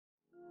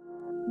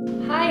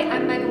Hi,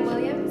 I'm Megan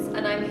Williams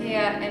and I'm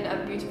here in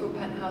a beautiful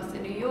penthouse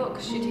in New York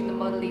shooting the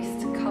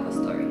Modeliste cover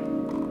story.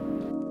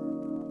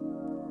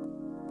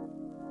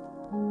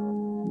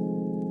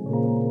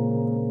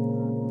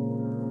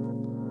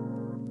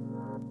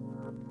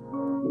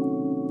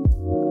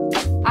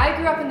 I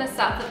grew up in the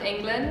south of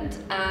England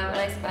and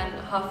I spent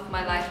half of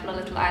my life on a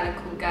little island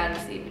called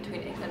Guernsey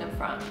between England and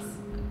France.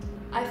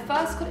 I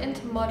first got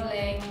into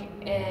modelling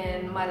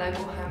in my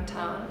local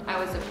hometown. I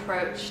was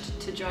approached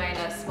to join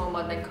a small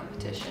modelling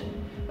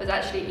competition. I was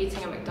actually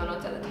eating at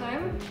McDonald's at the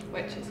time,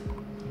 which is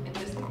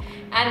interesting.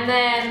 And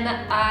then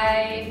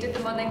I did the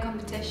modelling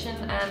competition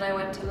and I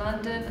went to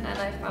London and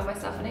I found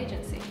myself an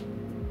agency.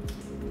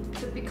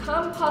 To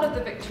become part of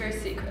the Victoria's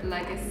Secret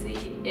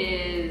legacy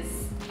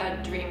is a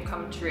dream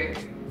come true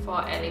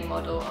for any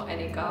model or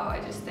any girl. I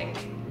just think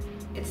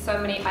it's so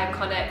many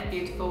iconic,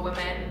 beautiful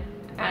women,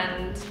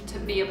 and to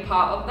be a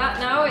part of that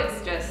now, it's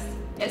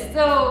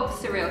still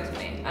surreal to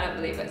me. I don't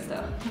believe it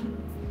still.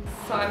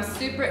 So I'm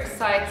super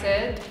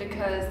excited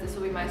because this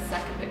will be my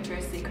second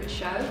Victoria's Secret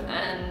show,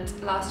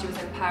 and last year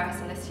was in Paris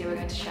and this year we're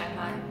going to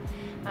Shanghai.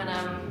 And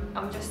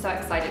I'm just so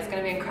excited. It's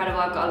going to be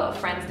incredible. I've got a lot of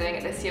friends doing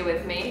it this year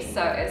with me,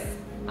 so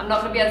I'm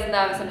not going to be as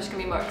nervous. I'm just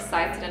going to be more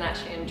excited and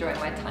actually enjoy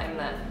my time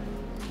there.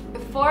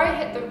 Before I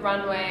hit the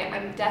runway,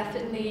 I'm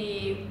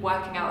definitely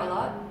working out a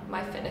lot.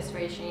 My fitness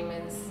regime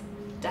is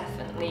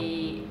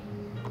definitely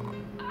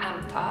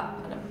amped up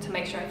to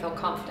make sure I feel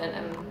confident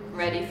and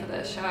ready for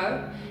the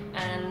show.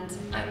 And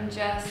I'm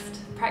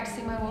just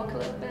practicing my walk a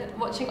little bit,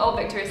 watching old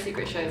Victoria's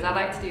Secret shows. I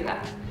like to do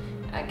that,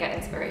 get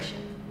inspiration.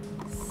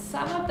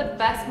 Some of the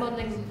best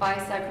modeling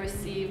advice I've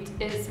received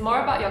is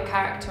more about your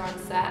character on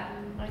set.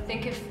 I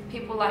think if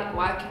people like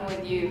working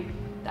with you,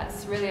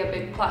 that's really a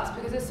big plus,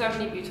 because there's so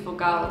many beautiful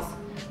girls,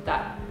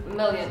 that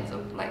millions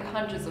of, like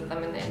hundreds of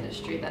them in the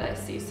industry that I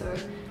see, so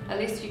at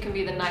least you can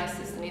be the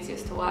nicest and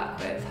easiest to work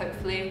with.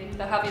 Hopefully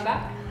they'll have you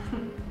back.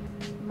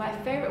 My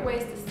favorite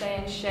ways to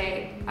stay in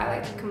shape, I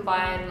like to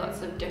combine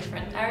lots of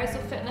different areas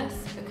of fitness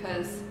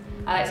because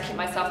I like to keep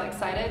myself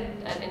excited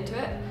and into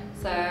it.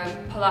 So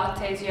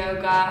Pilates,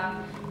 yoga,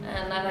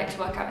 and I like to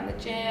work out in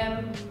the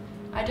gym.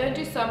 I don't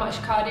do so much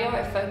cardio,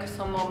 I focus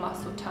on more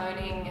muscle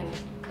toning and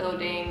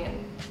building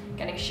and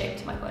getting shape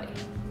to my body.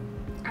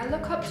 I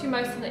look up to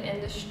most in the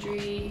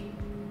industry.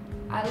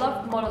 I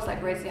love models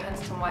like Rosie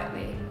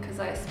Huntington-Whiteley because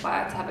I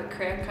aspire to have a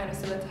career kind of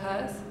similar to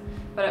hers.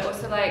 But I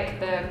also like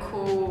the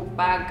cool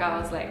bad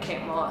girls like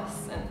Kate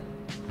Moss and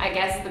I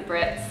guess the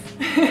Brits,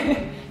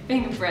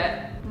 being a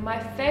Brit. My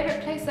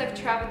favorite place I've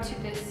traveled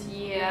to this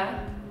year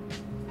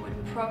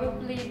would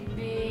probably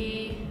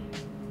be,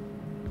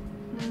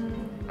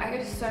 I go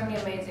to so many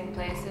amazing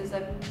places.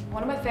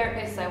 One of my favorite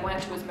places I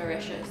went to was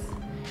Mauritius.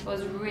 It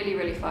was really,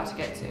 really far to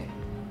get to.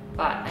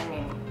 But I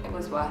mean, it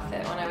was worth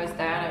it. When I was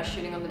there and I was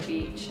shooting on the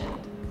beach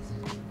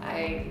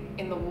and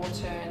in the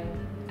water,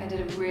 and I did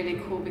a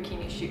really cool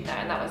bikini shoot there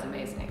and that was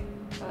amazing.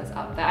 I was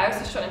up there. I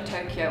also shot in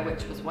Tokyo,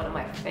 which was one of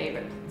my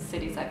favorite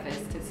cities I've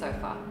visited so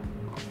far.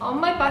 On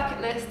my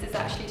bucket list is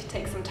actually to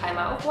take some time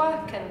out of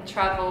work and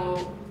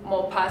travel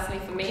more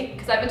personally for me,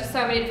 because I've been to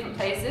so many different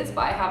places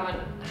but I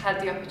haven't had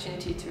the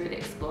opportunity to really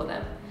explore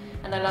them.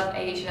 And I love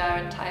Asia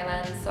and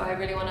Thailand, so I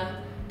really want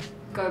to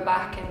go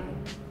back and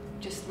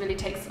just really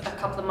takes a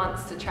couple of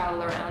months to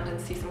travel around and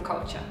see some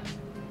culture.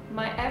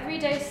 My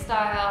everyday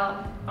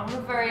style, I'm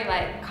a very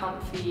like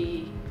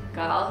comfy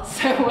girl,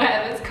 so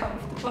whatever's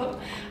comfortable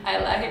I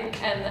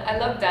like, and I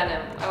love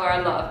denim. I wear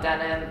a lot of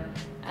denim,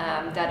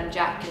 denim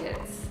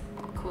jackets,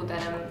 cool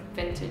denim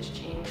vintage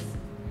jeans,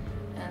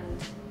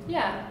 and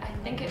yeah, I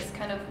think it's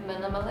kind of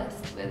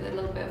minimalist with a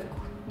little bit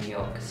of New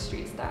York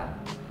street style.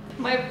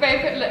 My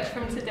favourite look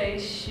from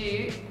today's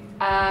shoot,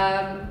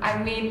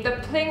 I mean the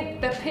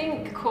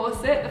pink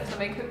corset, the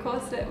flamenco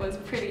corset was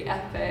pretty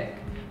epic.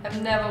 I've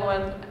never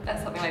worn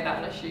something like that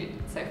on a shoot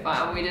so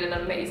far, and we did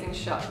an amazing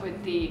shot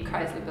with the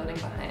Chrysler building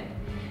behind.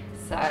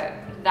 So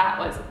that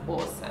was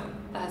awesome.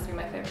 That has to be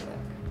my favourite look.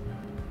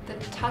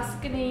 The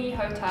Tuscany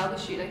hotel, the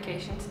shoot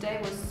location today,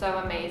 was so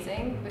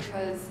amazing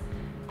because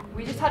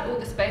we just had all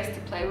the space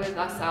to play with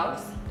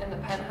ourselves in the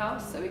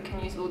penthouse, so we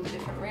can use all the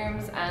different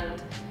rooms,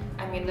 and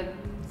I mean the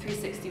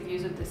 360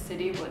 views of the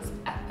city was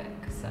epic,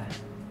 so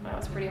that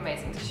was pretty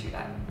amazing to shoot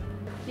at.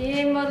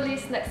 Being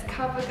Modeliste's next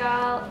cover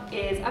girl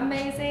is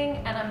amazing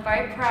and I'm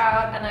very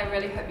proud, and I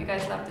really hope you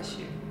guys love the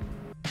shoot.